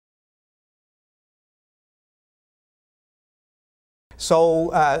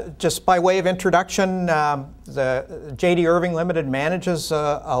So just by way of introduction, the J.D. Irving Limited manages a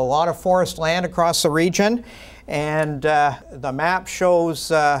lot of forest land across the region. And the map shows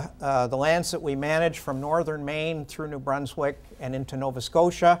the lands that we manage from northern Maine through New Brunswick and into Nova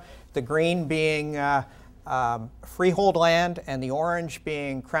Scotia. The green being freehold land and the orange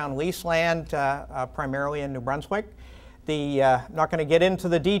being crown lease land, primarily in New Brunswick. I'm not going to get into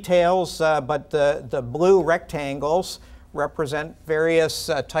the details, but the blue rectangles represent various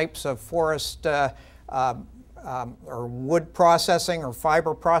types of forest or wood processing or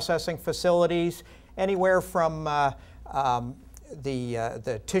fiber processing facilities, anywhere from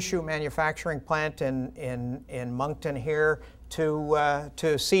the tissue manufacturing plant in Moncton here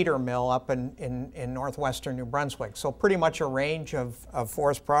to cedar mill up in northwestern New Brunswick. So pretty much a range of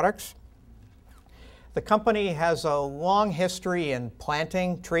forest products. The company has a long history in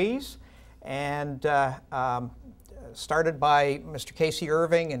planting trees, and started by Mr. Casey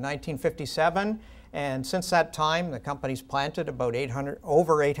Irving in 1957, and since that time the company's planted about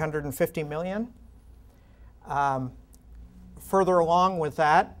over 850 million. Further along with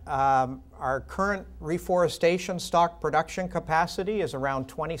that, our current reforestation stock production capacity is around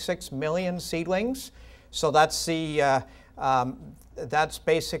 26 million seedlings. So that's that's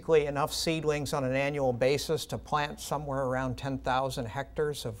basically enough seedlings on an annual basis to plant somewhere around 10,000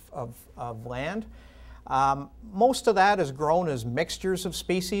 hectares of land. Most of that is grown as mixtures of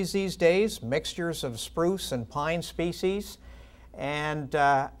species these days, mixtures of spruce and pine species. And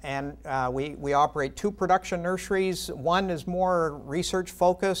we operate 2 production nurseries. One is more research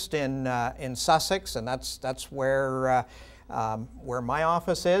focused in Sussex, and that's where my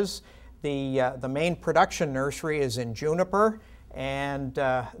office is. The main production nursery is in Juniper, and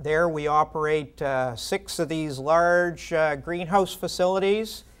there we operate 6 of these large greenhouse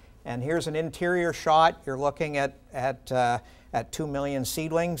facilities. And here's an interior shot. You're looking at 2 million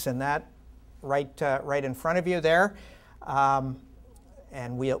seedlings, and that right in front of you there. And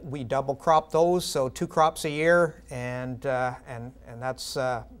we double crop those, so 2 crops a year, and that's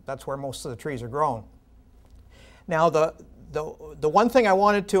where most of the trees are grown. Now the one thing I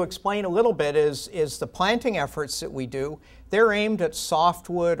wanted to explain a little bit is the planting efforts that we do. They're aimed at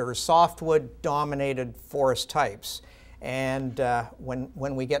softwood or softwood dominated forest types. And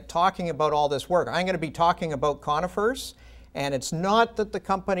when we get talking about all this work, I'm going to be talking about conifers. And it's not that the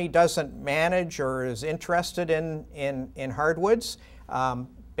company doesn't manage or is interested in hardwoods.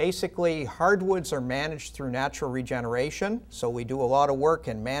 Basically, hardwoods are managed through natural regeneration. So we do a lot of work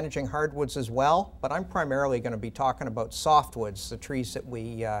in managing hardwoods as well. But I'm primarily going to be talking about softwoods, the trees that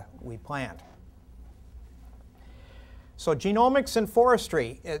we plant. So genomics and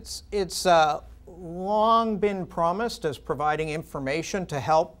forestry, it's long been promised as providing information to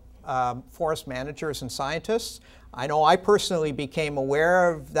help forest managers and scientists. I know I personally became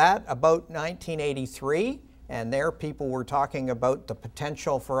aware of that about 1983, and there people were talking about the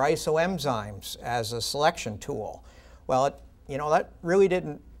potential for isoenzymes as a selection tool. Well, that really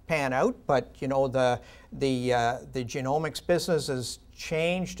didn't pan out, but the genomics business has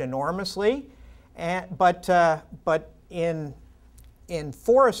changed enormously, but in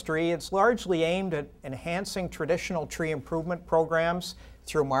forestry, it's largely aimed at enhancing traditional tree improvement programs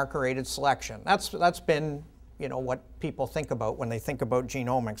through marker-aided selection. That's been, what people think about when they think about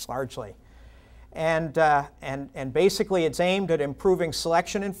genomics largely. And basically, it's aimed at improving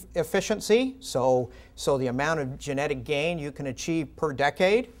selection efficiency, so the amount of genetic gain you can achieve per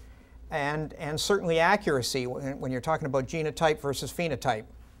decade, and certainly accuracy when you're talking about genotype versus phenotype.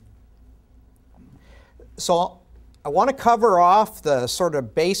 So I want to cover off the sort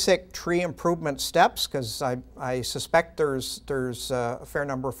of basic tree improvement steps, because I suspect there's a fair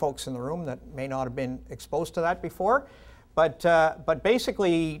number of folks in the room that may not have been exposed to that before. But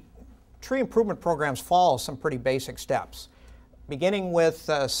basically, tree improvement programs follow some pretty basic steps, beginning with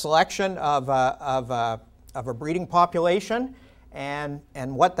selection of a breeding population. And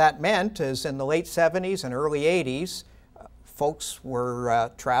what that meant is in the late 70s and early 80s, folks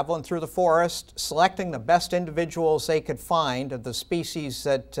were traveling through the forest, selecting the best individuals they could find of the species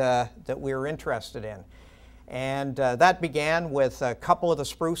that we were interested in. And that began with a couple of the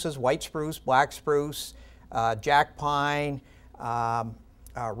spruces, white spruce, black spruce, jack pine,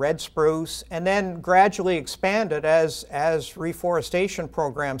 red spruce, and then gradually expanded as reforestation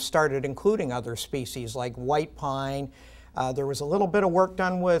programs started including other species like white pine. There was a little bit of work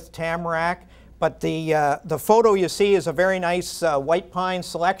done with tamarack. But the photo you see is a very nice white pine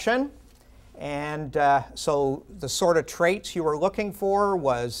selection. And so the sort of traits you were looking for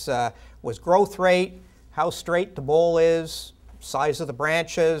was growth rate, how straight the bole is, size of the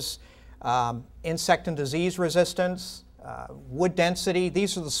branches, insect and disease resistance, wood density.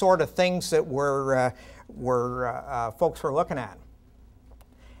 These are the sort of things that folks were looking at.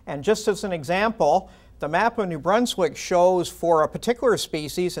 And just as an example, the map of New Brunswick shows for a particular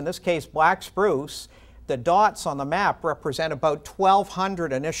species, in this case black spruce, the dots on the map represent about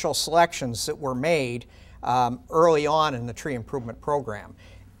 1,200 initial selections that were made early on in the tree improvement program.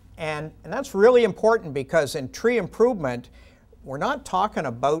 And that's really important because in tree improvement, we're not talking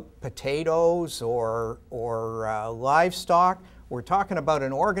about potatoes or livestock. We're talking about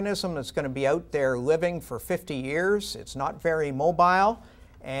an organism that's going to be out there living for 50 years. It's not very mobile.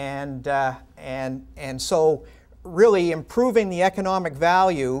 And so really improving the economic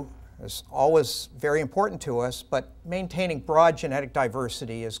value is always very important to us, but maintaining broad genetic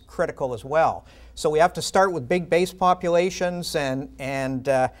diversity is critical as well. So we have to start with big base populations, and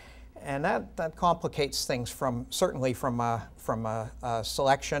that complicates things certainly from a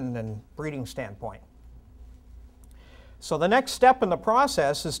selection and breeding standpoint. So the next step in the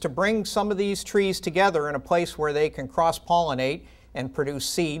process is to bring some of these trees together in a place where they can cross-pollinate and produce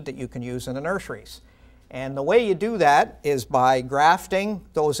seed that you can use in the nurseries. And the way you do that is by grafting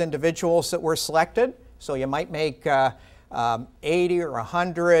those individuals that were selected. So you might make 80 or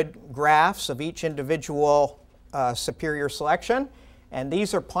 100 grafts of each individual superior selection. And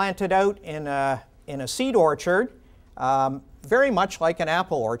these are planted out in a seed orchard, very much like an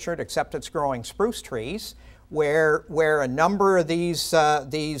apple orchard, except it's growing spruce trees, where a number of these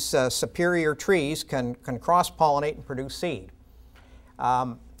superior trees can cross-pollinate and produce seed.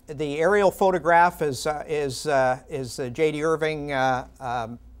 The aerial photograph is the J.D. Irving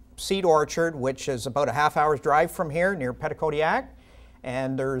seed orchard, which is about a half-hour's drive from here near Petitcodiac.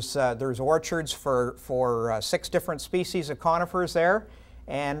 And there's orchards for 6 different species of conifers there.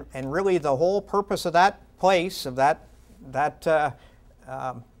 And really the whole purpose of that place, of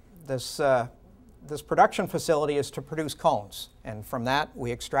this production facility, is to produce cones. And from that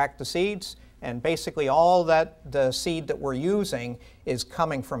we extract the seeds. And basically all the seed that we're using is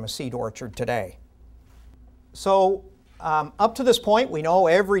coming from a seed orchard today. So up to this point, we know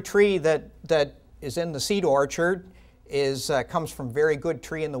every tree that is in the seed orchard comes from very good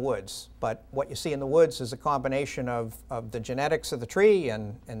tree in the woods. But what you see in the woods is a combination of the genetics of the tree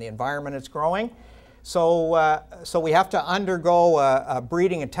and the environment it's growing. So we have to undergo a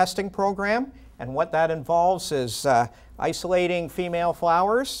breeding and testing program. And what that involves is isolating female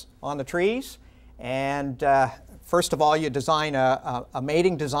flowers on the trees. And first of all, you design a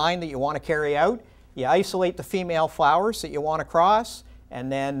mating design that you want to carry out. You isolate the female flowers that you want to cross,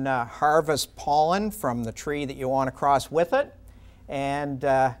 and then harvest pollen from the tree that you want to cross with it, and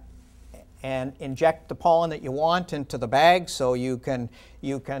inject the pollen that you want into the bag so you can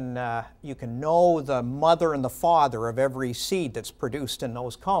know the mother and the father of every seed that's produced in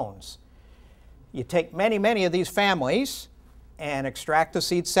those cones. You take many of these families and extract the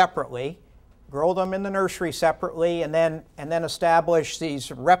seeds separately, grow them in the nursery separately, and then establish these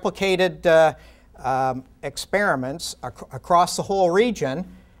replicated experiments across the whole region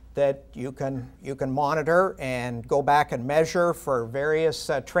that you can monitor and go back and measure for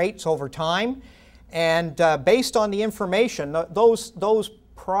various traits over time. And based on the information, those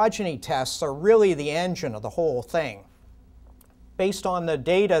progeny tests are really the engine of the whole thing. Based on the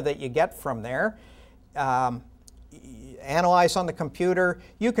data that you get from there, analyze on the computer,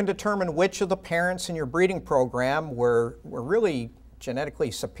 you can determine which of the parents in your breeding program were really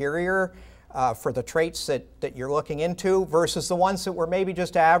genetically superior for the traits that you're looking into versus the ones that were maybe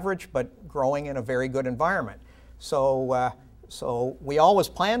just average but growing in a very good environment. So we always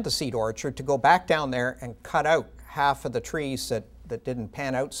planned the seed orchard to go back down there and cut out half of the trees that didn't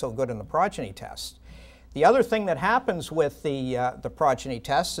pan out so good in the progeny test. The other thing that happens with the progeny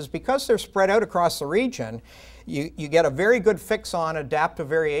tests is because they're spread out across the region, you get a very good fix on adaptive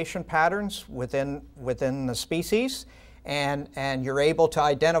variation patterns within the species, and you're able to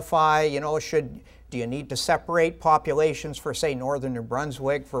identify, do you need to separate populations for, say, northern New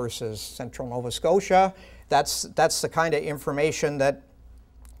Brunswick versus central Nova Scotia? That's the kind of information that,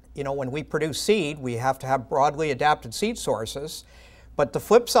 when we produce seed, we have to have broadly adapted seed sources. But the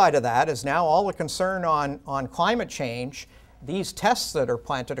flip side of that is now all the concern on climate change. These tests that are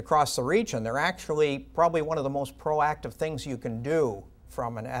planted across the region, they're actually probably one of the most proactive things you can do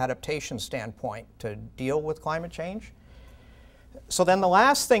from an adaptation standpoint to deal with climate change. So then the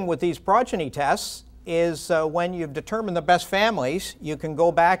last thing with these progeny tests is when you've determined the best families, you can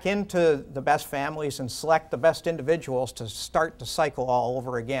go back into the best families and select the best individuals to start the cycle all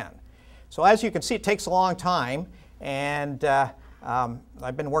over again. So as you can see, it takes a long time, and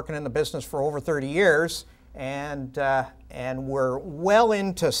I've been working in the business for over 30 years, and we're well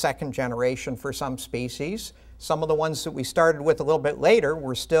into second generation for some species. Some of the ones that we started with a little bit later,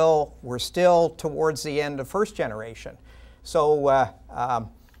 we're still towards the end of first generation. So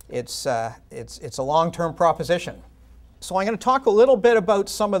it's a long-term proposition. So I'm going to talk a little bit about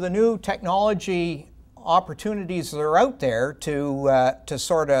some of the new technology opportunities that are out there to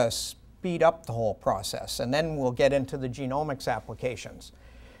sort of speed up the whole process, and then we'll get into the genomics applications.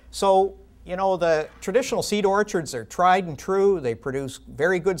 So, you know, the traditional seed orchards are tried and true. They produce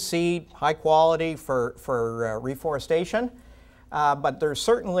very good seed, high quality for reforestation, but there's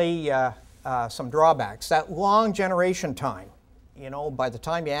certainly some drawbacks. That long generation time, you know, by the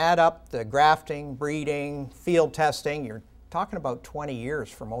time you add up the grafting, breeding, field testing, you're talking about 20 years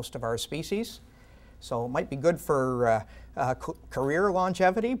for most of our species. So it might be good for career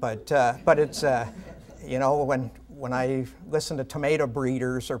longevity, but it's, you know, when I listen to tomato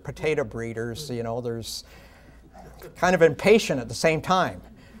breeders or potato breeders, you know, there's kind of impatient at the same time.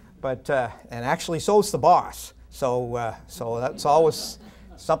 But, and actually so's the boss. So that's always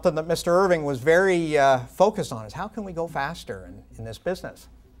something that Mr. Irving was very focused on, is how can we go faster in this business?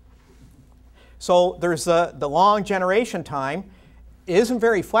 So there's the long generation time. It isn't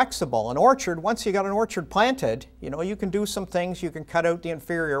very flexible. An orchard, once you got an orchard planted, you know, you can do some things, you can cut out the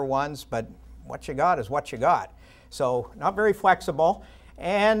inferior ones, but what you got is what you got. So not very flexible,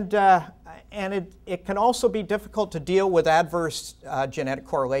 and it can also be difficult to deal with adverse genetic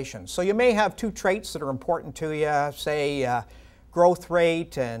correlations. So you may have two traits that are important to you, say growth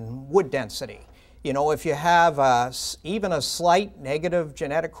rate and wood density. You know, if you have even a slight negative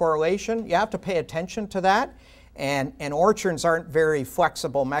genetic correlation, you have to pay attention to that. And orchards aren't very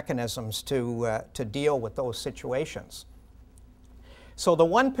flexible mechanisms to deal with those situations. So the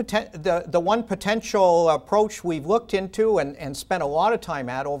one potential approach we've looked into and spent a lot of time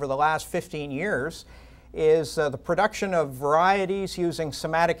at over the last 15 years is the production of varieties using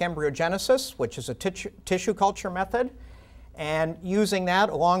somatic embryogenesis, which is a tissue culture method, and using that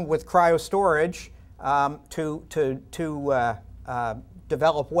along with cryostorage to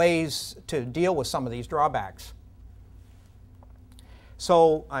develop ways to deal with some of these drawbacks.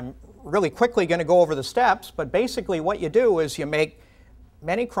 So I'm really quickly going to go over the steps, but basically what you do is you make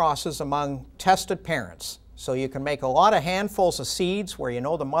many crosses among tested parents. So you can make a lot of handfuls of seeds where you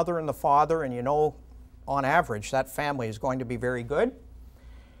know the mother and the father, and you know on average that family is going to be very good.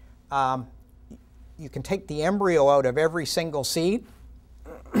 You can take the embryo out of every single seed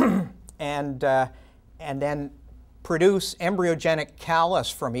and then produce embryogenic callus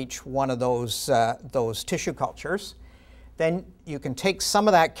from each one of those tissue cultures. Then you can take some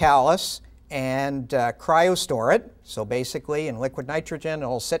of that callus and cryostore it. So basically in liquid nitrogen,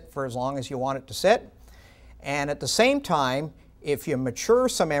 it'll sit for as long as you want it to sit. And at the same time, if you mature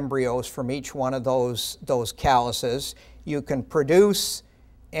some embryos from each one of those calluses, you can produce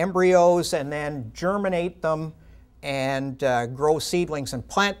embryos and then germinate them and grow seedlings and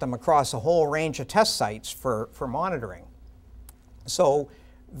plant them across a whole range of test sites for monitoring. So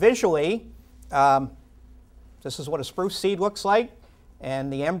visually, this is what a spruce seed looks like,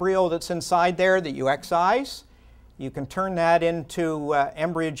 and the embryo that's inside there that you excise, you can turn that into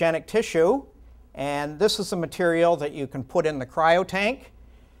embryogenic tissue, and this is the material that you can put in the cryo tank.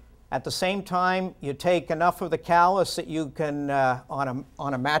 At the same time, you take enough of the callus that you can, on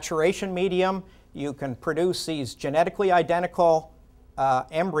a maturation medium, you can produce these genetically identical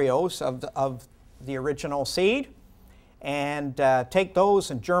embryos of the original seed, and take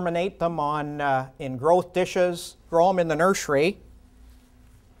those and germinate them in growth dishes, grow them in the nursery,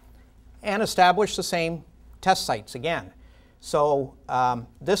 and establish the same test sites again. So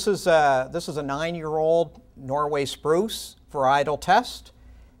this is a 9-year-old Norway spruce varietal test,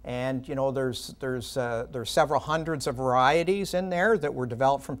 and you know there's several hundreds of varieties in there that were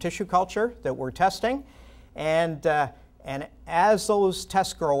developed from tissue culture that we're testing, and as those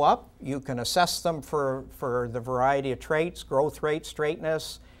tests grow up, you can assess them for the variety of traits, growth rate,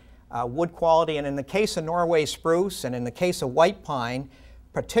 straightness, wood quality, and in the case of Norway spruce and in the case of white pine,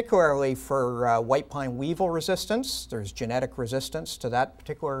 particularly for white pine weevil resistance, there's genetic resistance to that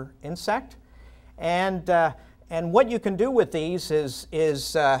particular insect. And what you can do with these is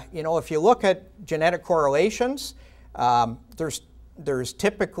you know, if you look at genetic correlations, there's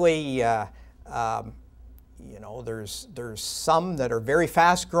typically you know, there's some that are very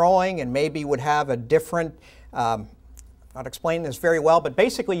fast growing and maybe would have a different, not explain this very well, but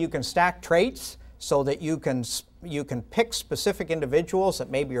basically you can stack traits so that you can pick specific individuals that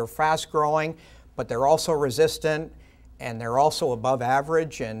maybe are fast growing, but they're also resistant and they're also above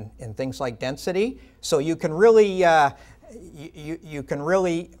average in things like density. So you can really you can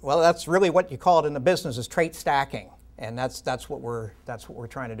really, well, that's really what you call it in the business, is trait stacking, and that's what we're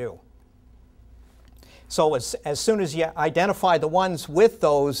trying to do. So as soon as you identify the ones with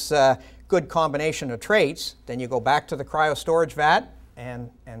those good combination of traits, then you go back to the cryo storage vat and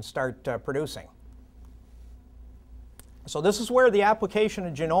start producing. So this is where the application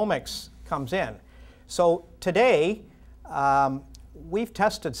of genomics comes in. So today, we've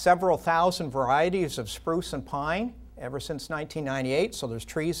tested several thousand varieties of spruce and pine ever since 1998. So there's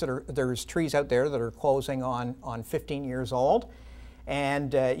trees out there that are closing on 15 years old.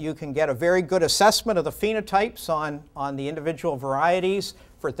 And you can get a very good assessment of the phenotypes on the individual varieties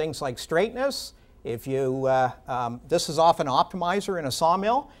for things like straightness. If you, this is off an optimizer in a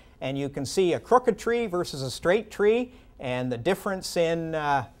sawmill, and you can see a crooked tree versus a straight tree, and the difference in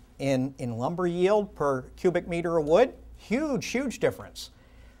lumber yield per cubic meter of wood. Huge difference.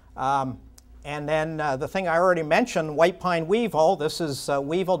 And then the thing I already mentioned, white pine weevil. This is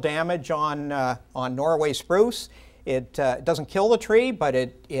weevil damage on Norway spruce. It doesn't kill the tree, but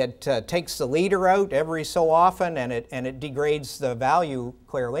it takes the leader out every so often, and it degrades the value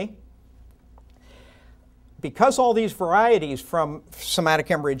clearly. Because all these varieties from somatic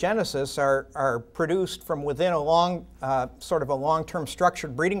embryogenesis are produced from within sort of a long-term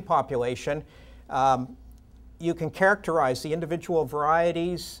structured breeding population, you can characterize the individual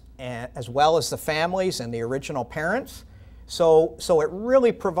varieties as well as the families and the original parents. So it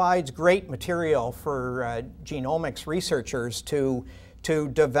really provides great material for genomics researchers to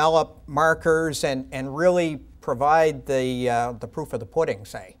develop markers and really provide the proof of the pudding,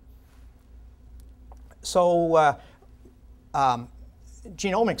 say. So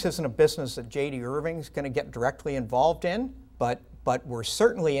genomics isn't a business that J.D. Irving is going to get directly involved in, but we're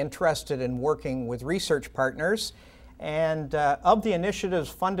certainly interested in working with research partners. And of the initiatives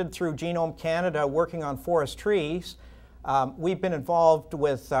funded through Genome Canada working on forest trees, we've been involved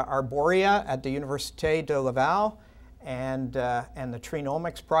with Arboria at the Université de Laval and the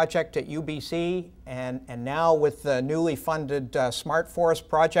Treenomics project at UBC, and now with the newly funded Smart Forest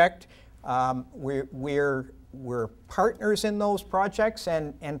project. We're partners in those projects,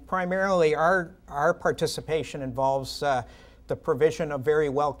 and primarily our participation involves the provision of very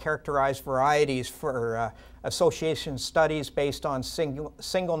well characterized varieties for association studies based on single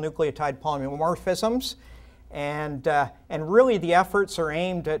nucleotide polymorphisms. And really the efforts are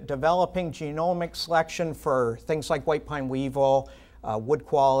aimed at developing genomic selection for things like white pine weevil, wood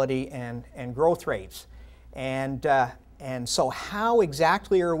quality, and growth rates. And so how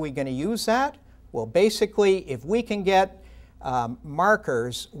exactly are we going to use that? Well, basically, if we can get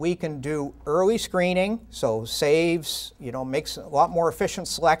markers, we can do early screening, so saves, makes a lot more efficient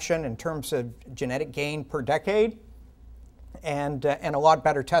selection in terms of genetic gain per decade, and a lot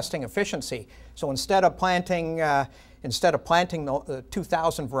better testing efficiency. So instead of planting the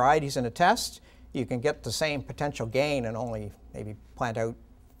 2,000 varieties in a test, you can get the same potential gain and only maybe plant out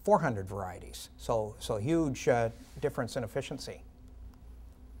 400 varieties. So huge difference in efficiency.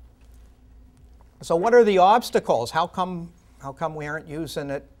 So what are the obstacles? How come we aren't using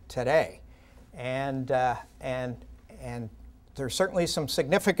it today? And there's certainly some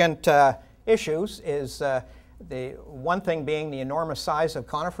significant issues. The one thing being the enormous size of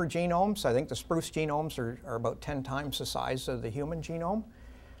conifer genomes. I think the spruce genomes are about 10 times the size of the human genome.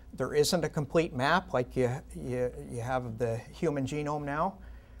 There isn't a complete map like you have the human genome now.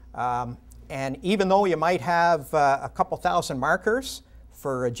 And even though you might have a couple thousand markers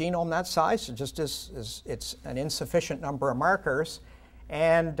for a genome that size, it's an insufficient number of markers.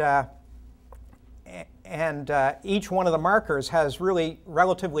 And each one of the markers has really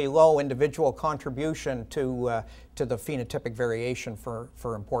relatively low individual contribution to the phenotypic variation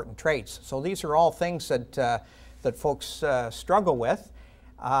for important traits. So these are all things that folks struggle with.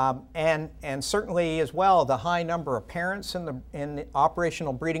 And certainly as well, the high number of parents in the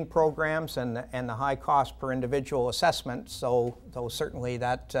operational breeding programs and the high cost per individual assessment. So certainly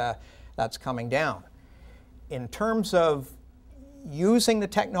that's coming down. In terms of using the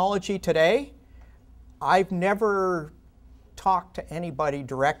technology today, I've never talked to anybody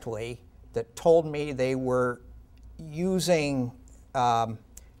directly that told me they were using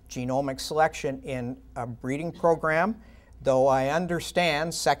genomic selection in a breeding program, though I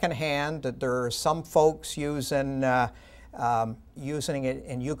understand secondhand that there are some folks using it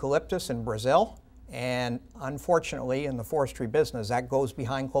in eucalyptus in Brazil. And unfortunately, in the forestry business, that goes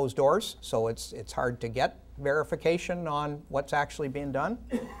behind closed doors, so it's hard to get verification on what's actually being done.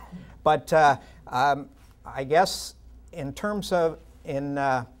 But I guess in terms of, in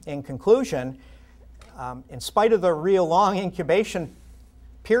conclusion, in spite of the real long incubation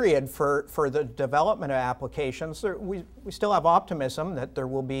period for the development of applications, we still have optimism that there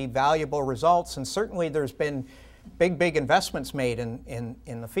will be valuable results, and certainly there's been big investments made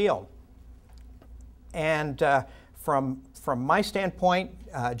in the field. And from my standpoint,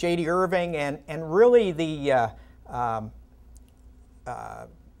 J.D. Irving and really the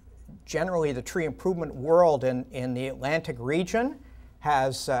generally the tree improvement world in the Atlantic region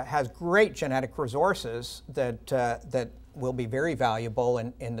has great genetic resources that will be very valuable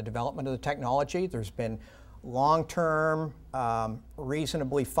in the development of the technology. There's been long-term,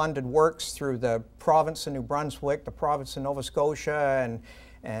 reasonably funded works through the province of New Brunswick, the province of Nova Scotia,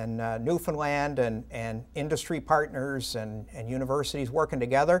 and Newfoundland, and industry partners and universities working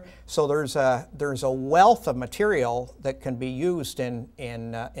together. So there's a wealth of material that can be used in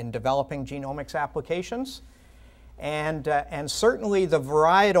developing genomics applications, and certainly the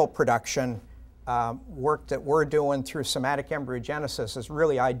varietal production work that we're doing through somatic embryogenesis is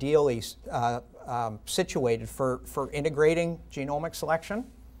really ideally situated for integrating genomic selection.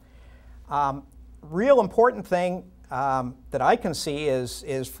 Real important thing that I can see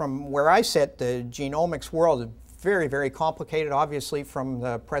is from where I sit, the genomics world is very complicated, obviously, from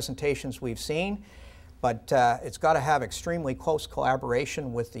the presentations we've seen, but it's got to have extremely close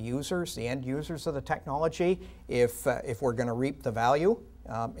collaboration with the users, the end users of the technology, if we're going to reap the value.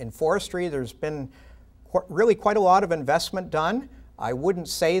 In forestry, there's been really quite a lot of investment done. I wouldn't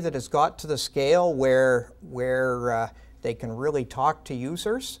say that it's got to the scale where they can really talk to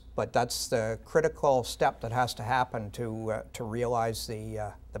users, but that's the critical step that has to happen to realize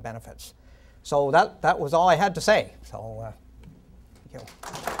the benefits. So that was all I had to say. So, thank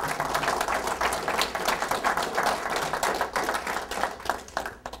you.